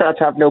Democrats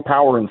have no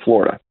power in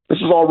Florida. This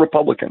is all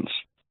Republicans.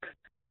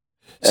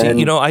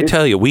 See, I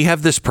tell you, we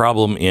have this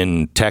problem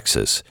in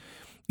Texas.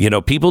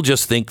 People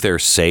just think they're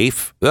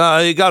safe.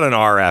 He got an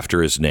R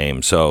after his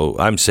name, so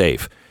I'm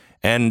safe.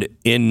 And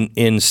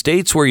in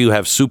states where you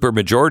have super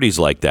majorities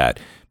like that,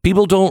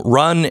 people don't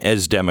run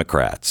as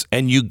Democrats.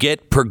 And you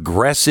get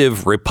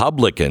progressive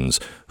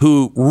Republicans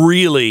who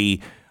really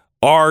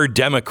are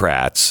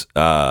Democrats,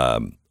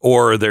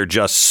 or they're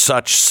just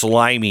such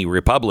slimy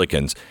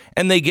Republicans.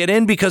 And they get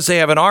in because they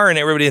have an R and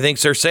everybody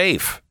thinks they're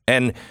safe.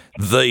 And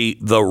the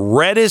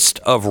reddest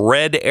of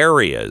red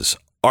areas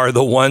are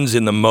the ones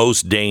in the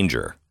most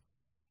danger.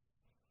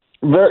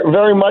 Very,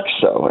 very much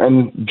so.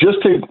 And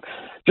just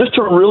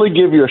to really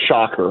give you a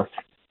shocker,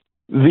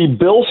 the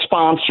bill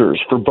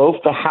sponsors for both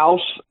the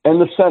House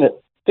and the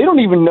Senate, they don't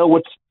even know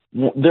what's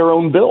their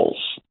own bills.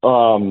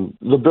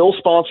 The bill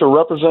sponsor,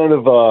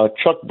 Representative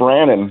Chuck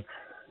Brannon,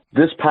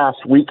 this past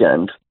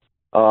weekend,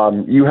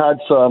 you had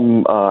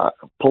some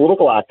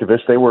political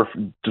activists. They were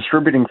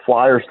distributing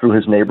flyers through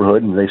his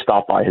neighborhood, and they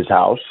stopped by his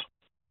house.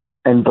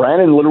 And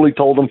Brannon literally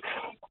told them,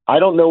 "I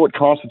don't know what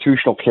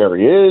constitutional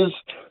carry is.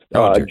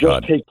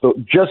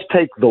 Just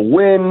take the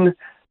win."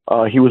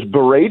 He was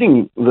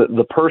berating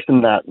the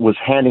person that was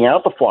handing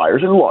out the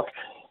flyers. And look,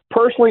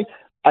 personally,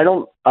 I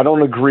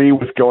don't agree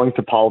with going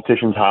to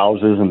politicians'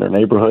 houses and their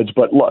neighborhoods.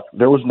 But look,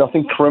 there was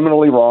nothing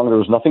criminally wrong. There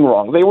was nothing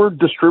wrong. They were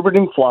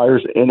distributing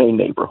flyers in a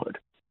neighborhood.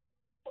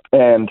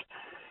 And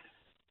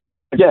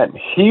again,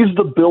 he's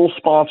the bill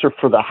sponsor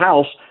for the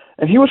House,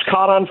 and he was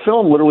caught on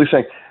film literally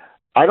saying,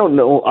 "I don't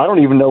know. I don't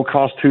even know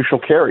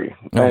constitutional carry."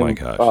 Oh and, my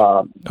gosh!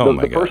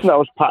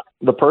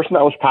 The person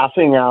that was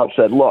passing out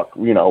said, "Look,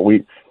 we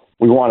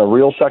want a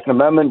real Second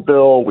Amendment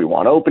bill. We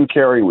want open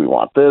carry. We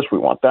want this. We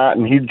want that."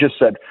 And he just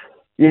said,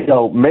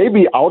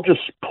 "Maybe I'll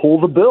just pull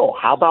the bill.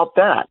 How about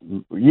that?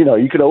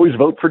 You could always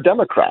vote for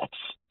Democrats."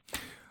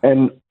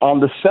 And on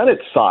the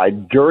Senate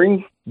side,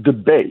 during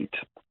debate,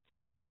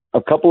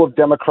 a couple of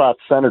Democrat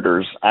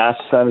senators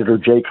asked Senator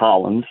Jay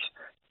Collins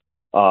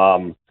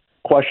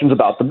questions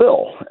about the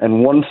bill.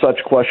 And one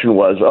such question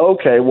was,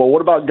 "Okay, well,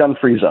 what about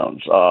gun-free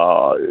zones?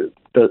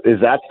 Is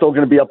that still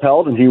going to be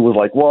upheld?" And he was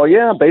like, "Well,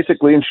 yeah,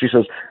 basically." And she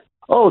says,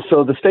 "Oh,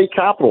 so the state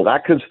capitol,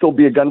 that could still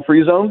be a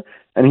gun-free zone?"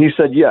 And he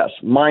said, "Yes.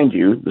 Mind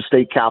you, the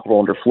state capitol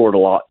under Florida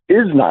law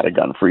is not a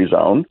gun-free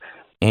zone."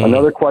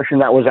 Another question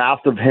that was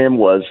asked of him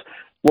was,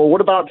 "Well,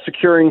 what about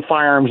securing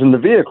firearms in the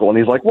vehicle?" And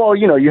he's like, "Well,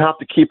 you have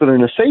to keep it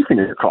in a safe in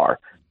your car."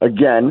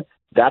 Again,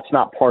 that's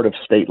not part of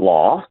state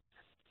law.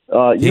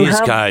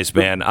 These guys,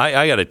 man,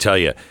 I got to tell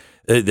you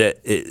that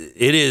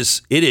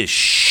it is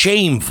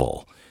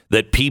shameful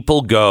that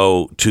people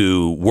go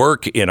to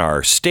work in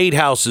our state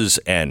houses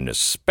and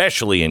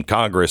especially in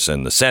Congress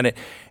and the Senate,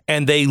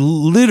 and they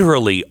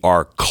literally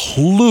are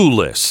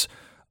clueless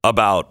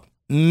about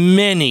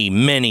many,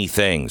 many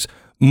things.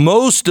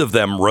 Most of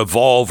them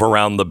revolve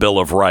around the Bill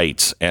of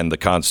Rights and the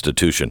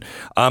Constitution.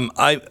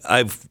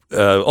 I've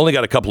only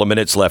got a couple of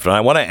minutes left, and I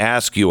want to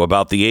ask you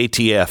about the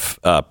ATF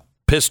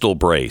pistol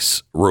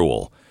brace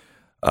rule.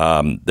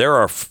 There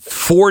are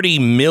 40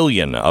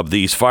 million of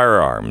these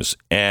firearms,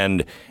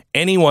 and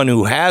anyone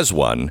who has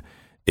one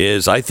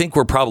is, I think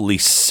we're probably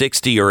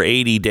 60 or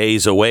 80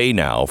 days away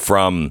now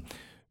from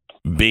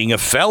being a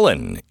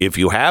felon if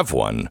you have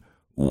one.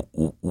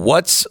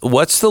 What's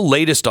the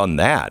latest on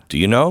that? Do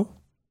you know?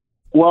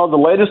 Well, the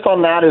latest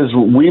on that is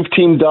we've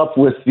teamed up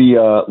with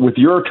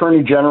your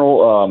Attorney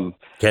General,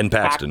 Ken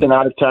Paxton,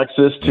 out of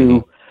Texas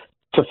to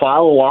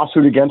file a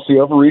lawsuit against the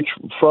overreach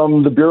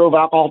from the Bureau of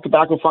Alcohol,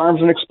 Tobacco,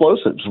 Firearms, and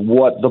Explosives.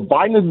 What the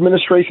Biden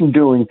administration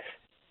doing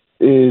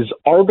is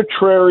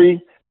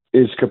arbitrary,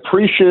 is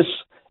capricious,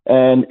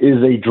 and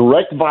is a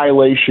direct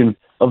violation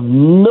of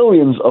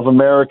millions of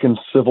American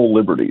civil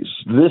liberties.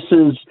 This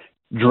is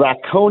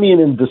draconian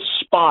and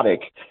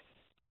despotic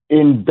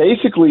in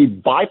basically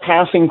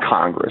bypassing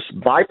Congress,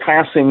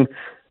 bypassing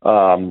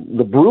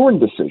the Bruin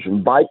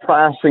decision,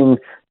 bypassing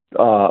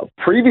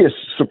previous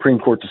Supreme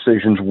Court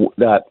decisions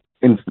that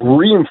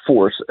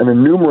reinforce and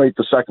enumerate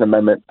the Second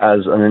Amendment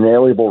as an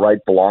inalienable right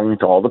belonging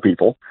to all the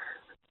people.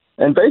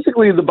 And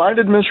basically, the Biden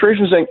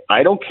administration is saying,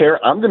 "I don't care.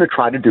 I'm going to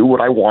try to do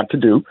what I want to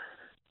do.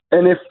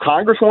 And if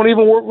Congress won't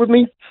even work with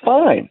me,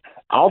 fine.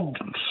 I'll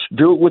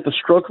do it with the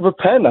stroke of a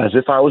pen as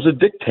if I was a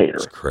dictator."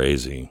 It's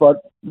crazy.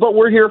 But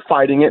we're here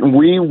fighting it, and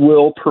we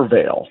will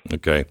prevail.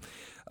 Okay.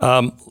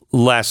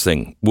 Last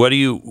thing,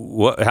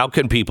 how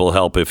can people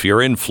help if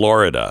you're in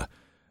Florida?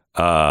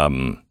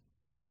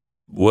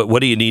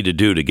 What do you need to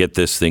do to get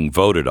this thing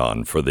voted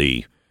on for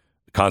the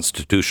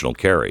constitutional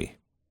carry?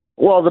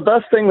 Well, the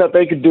best thing that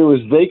they could do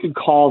is they could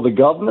call the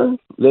governor,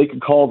 they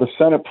could call the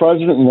Senate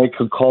president, and they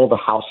could call the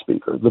House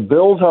Speaker. The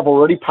bills have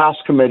already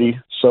passed committee,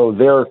 so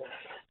they're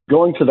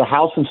going to the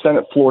House and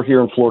Senate floor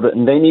here in Florida,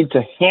 and they need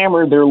to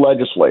hammer their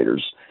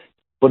legislators,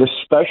 but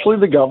especially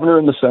the governor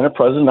and the Senate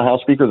president and the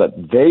House Speaker,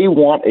 that they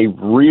want a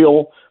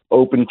real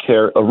open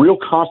carry, a real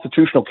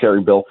constitutional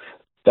carry bill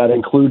that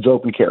includes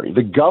open carry.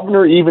 The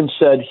governor even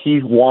said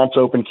he wants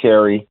open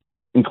carry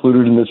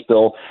included in this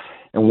bill.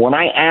 And when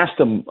I asked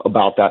him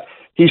about that,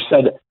 he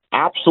said,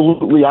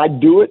 absolutely, I'd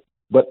do it,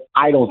 but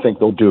I don't think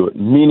they'll do it,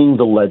 meaning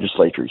the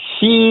legislature.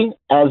 He,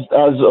 as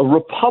a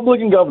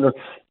Republican governor,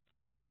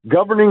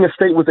 governing a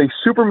state with a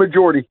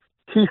supermajority,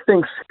 he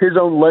thinks his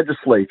own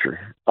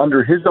legislature,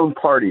 under his own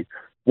party,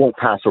 won't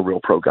pass a real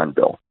pro-gun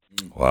bill.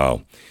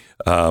 Wow.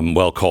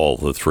 Well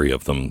called, the three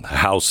of them,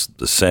 House,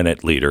 the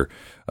Senate leader,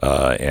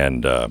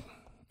 and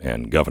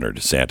Governor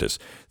DeSantis.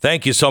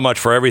 Thank you so much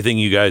for everything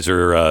you guys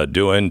are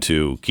doing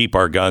to keep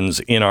our guns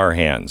in our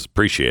hands.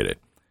 Appreciate it.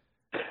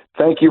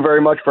 Thank you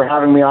very much for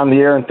having me on the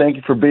air, and thank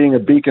you for being a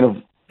beacon of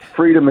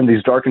freedom in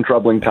these dark and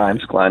troubling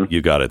times, Glenn.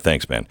 You got it.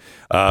 Thanks, man.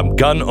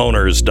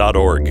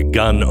 Gunowners.org,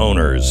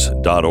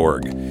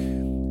 gunowners.org.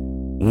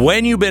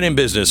 When you've been in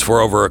business for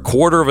over a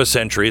quarter of a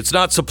century, it's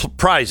not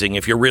surprising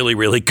if you're really,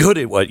 really good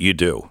at what you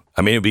do.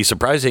 I mean, it'd be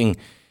surprising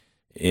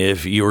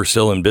if you were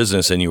still in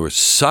business and you were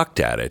sucked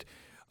at it.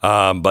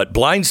 But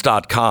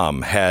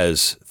Blinds.com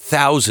has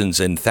thousands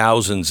and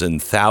thousands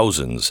and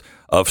thousands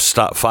of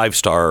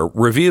 5-star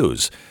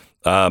reviews.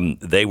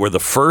 They were the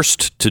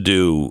first to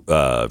do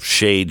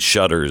shades,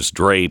 shutters,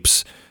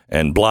 drapes,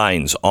 and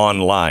blinds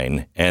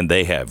online, and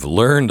they have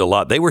learned a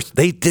lot.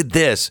 They did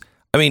this.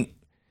 I mean,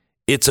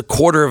 it's a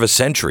quarter of a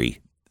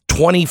century,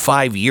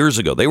 25 years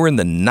ago. They were in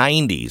the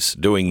 90s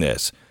doing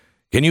this.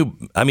 I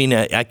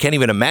can't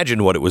even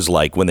imagine what it was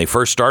like when they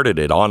first started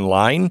it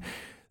online.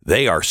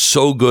 They are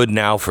so good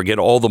now. Forget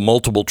all the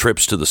multiple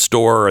trips to the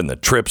store and the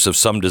trips of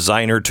some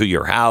designer to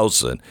your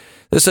house. And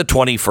this is the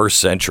 21st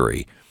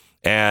century.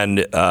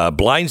 And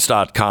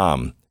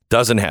Blinds.com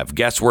doesn't have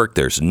guesswork.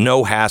 There's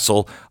no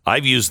hassle.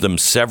 I've used them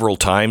several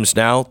times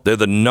now. They're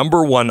the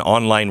number one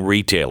online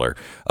retailer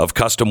of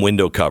custom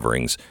window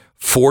coverings.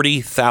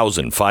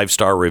 40,000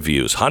 5-star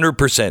reviews,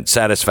 100%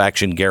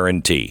 satisfaction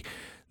guarantee.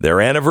 Their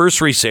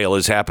anniversary sale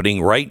is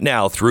happening right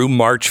now through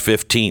March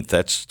 15th.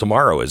 That's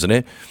tomorrow, isn't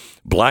it?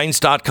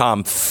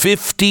 Blinds.com,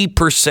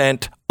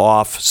 50%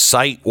 off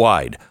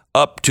site-wide,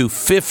 up to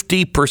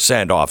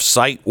 50% off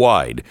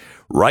site-wide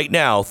right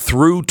now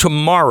through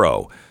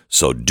tomorrow.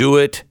 So do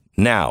it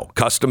now.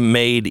 Custom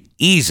made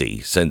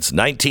easy since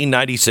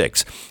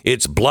 1996.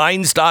 It's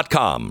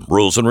Blinds.com.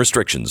 Rules and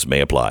restrictions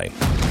may apply.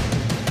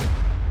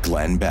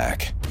 Glenn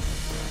Beck.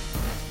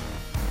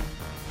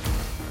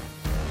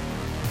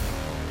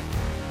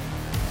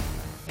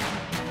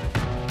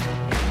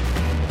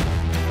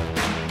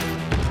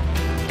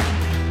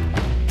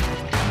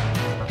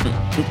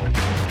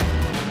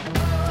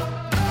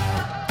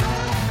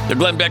 The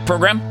Glenn Beck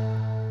program.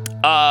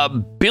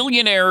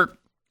 Billionaire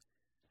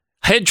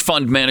hedge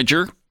fund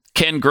manager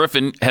Ken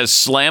Griffin has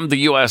slammed the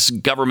U.S.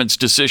 government's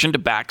decision to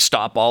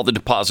backstop all the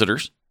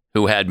depositors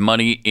who had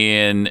money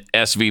in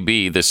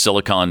SVB, the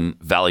Silicon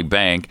Valley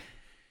Bank.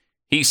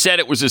 He said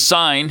it was a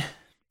sign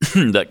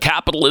that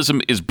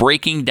capitalism is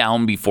breaking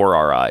down before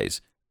our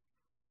eyes.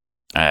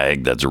 I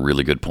think that's a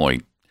really good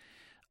point.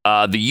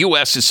 The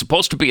U.S. is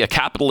supposed to be a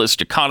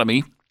capitalist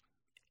economy,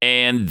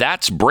 and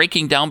that's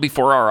breaking down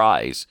before our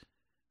eyes,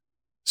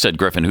 said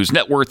Griffin, whose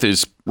net worth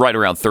is right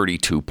around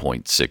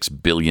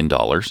 $32.6 billion,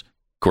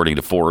 according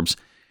to Forbes.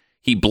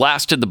 He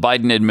blasted the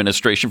Biden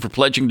administration for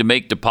pledging to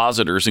make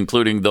depositors,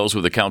 including those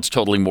with accounts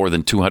totaling more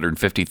than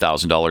 $250,000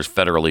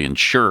 federally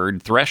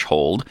insured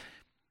threshold.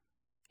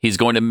 He's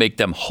going to make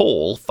them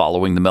whole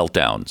following the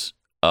meltdowns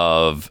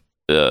of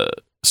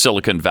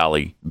Silicon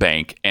Valley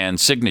Bank and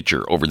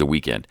Signature over the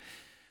weekend.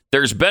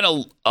 There's been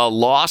a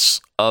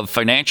loss of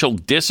financial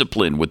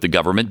discipline with the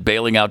government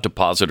bailing out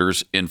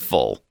depositors in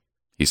full,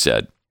 he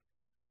said.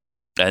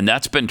 And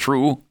that's been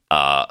true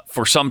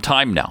for some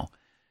time now.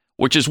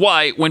 Which is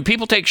why when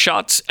people take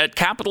shots at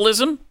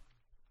capitalism,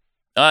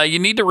 you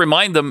need to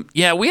remind them,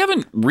 yeah, we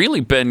haven't really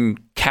been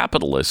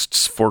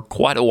capitalists for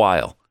quite a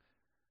while.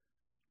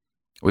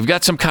 We've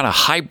got some kind of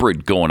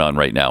hybrid going on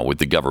right now with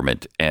the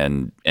government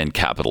and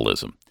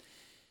capitalism.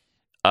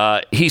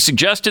 He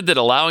suggested that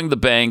allowing the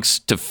banks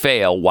to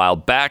fail while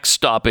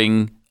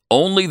backstopping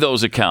only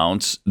those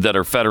accounts that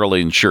are federally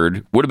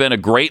insured would have been a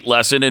great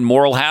lesson in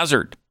moral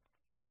hazard.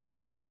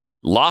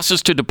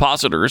 Losses to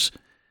depositors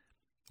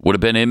would have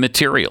been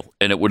immaterial,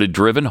 and it would have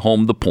driven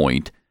home the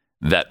point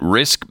that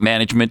risk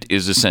management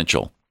is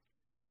essential.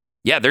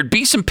 Yeah, there'd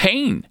be some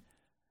pain,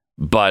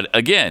 but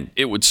again,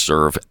 it would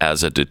serve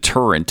as a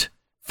deterrent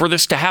for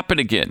this to happen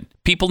again.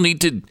 People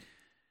need to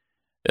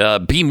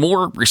be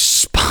more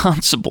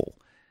responsible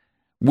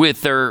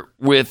with their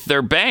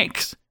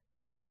banks,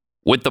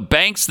 with the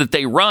banks that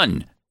they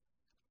run.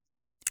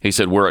 He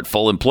said, we're at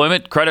full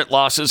employment, credit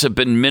losses have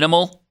been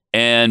minimal,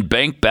 and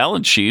bank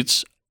balance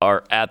sheets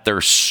are at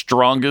their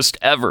strongest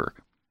ever.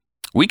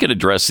 We can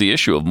address the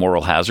issue of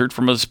moral hazard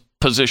from a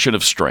position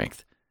of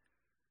strength.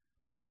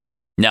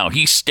 Now,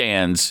 he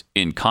stands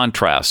in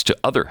contrast to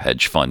other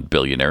hedge fund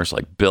billionaires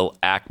like Bill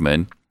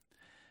Ackman,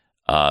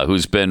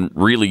 who's been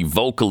really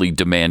vocally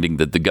demanding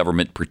that the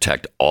government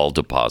protect all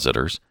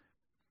depositors.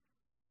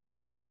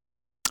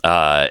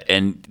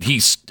 And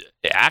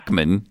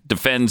Ackman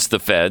defends the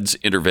Fed's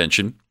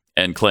intervention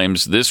and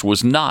claims this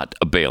was not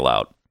a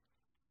bailout.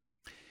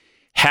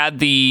 Had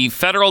the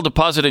Federal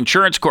Deposit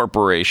Insurance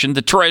Corporation,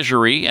 the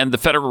Treasury, and the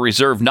Federal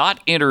Reserve not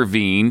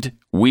intervened,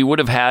 we would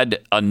have had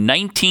a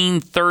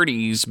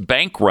 1930s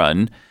bank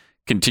run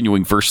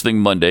continuing first thing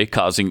Monday,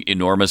 causing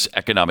enormous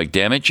economic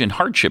damage and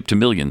hardship to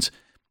millions.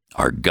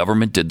 Our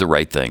government did the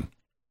right thing.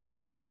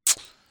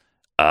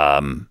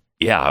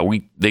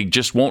 They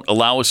just won't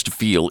allow us to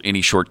feel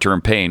any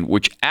short-term pain,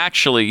 which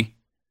actually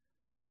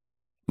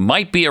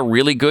might be a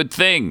really good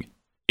thing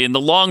in the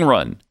long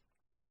run.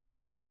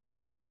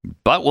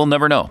 But we'll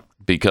never know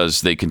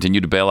because they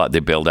continue to bail out.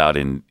 They bailed out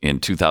in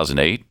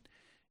 2008,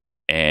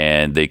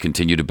 and they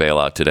continue to bail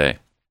out today.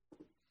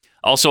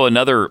 Also,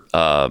 another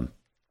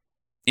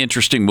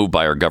interesting move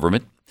by our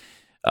government.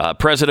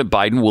 President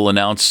Biden will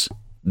announce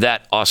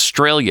that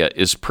Australia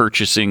is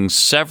purchasing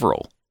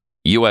several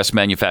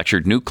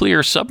U.S.-manufactured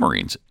nuclear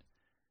submarines.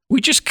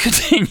 We just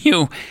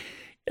continue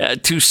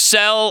to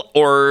sell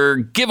or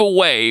give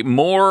away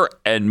more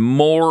and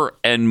more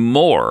and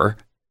more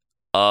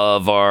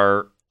of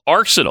our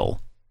arsenal,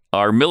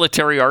 our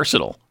military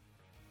arsenal.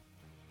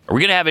 Are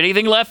we going to have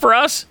anything left for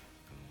us?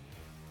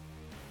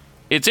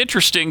 It's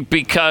interesting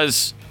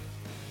because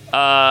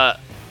they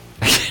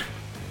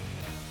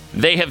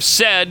have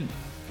said,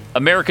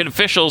 American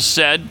officials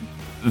said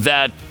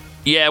that,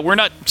 yeah, we're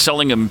not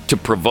selling them to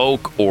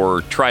provoke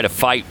or try to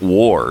fight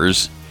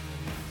wars.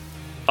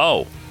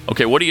 Oh,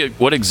 okay.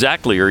 What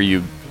exactly are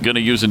you going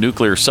to use a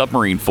nuclear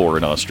submarine for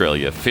in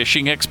Australia?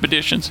 Fishing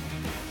expeditions?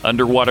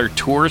 Underwater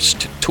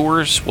tourist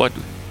tours? What?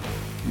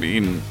 I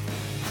mean,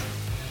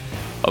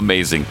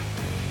 amazing.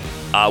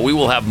 We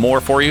will have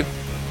more for you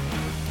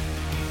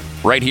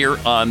right here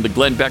on the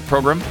Glenn Beck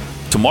program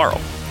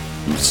tomorrow.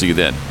 We'll see you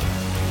then.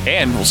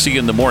 And we'll see you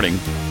in the morning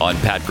on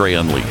Pat Gray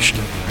Unleashed.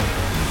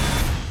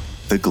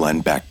 The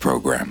Glenn Beck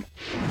Program.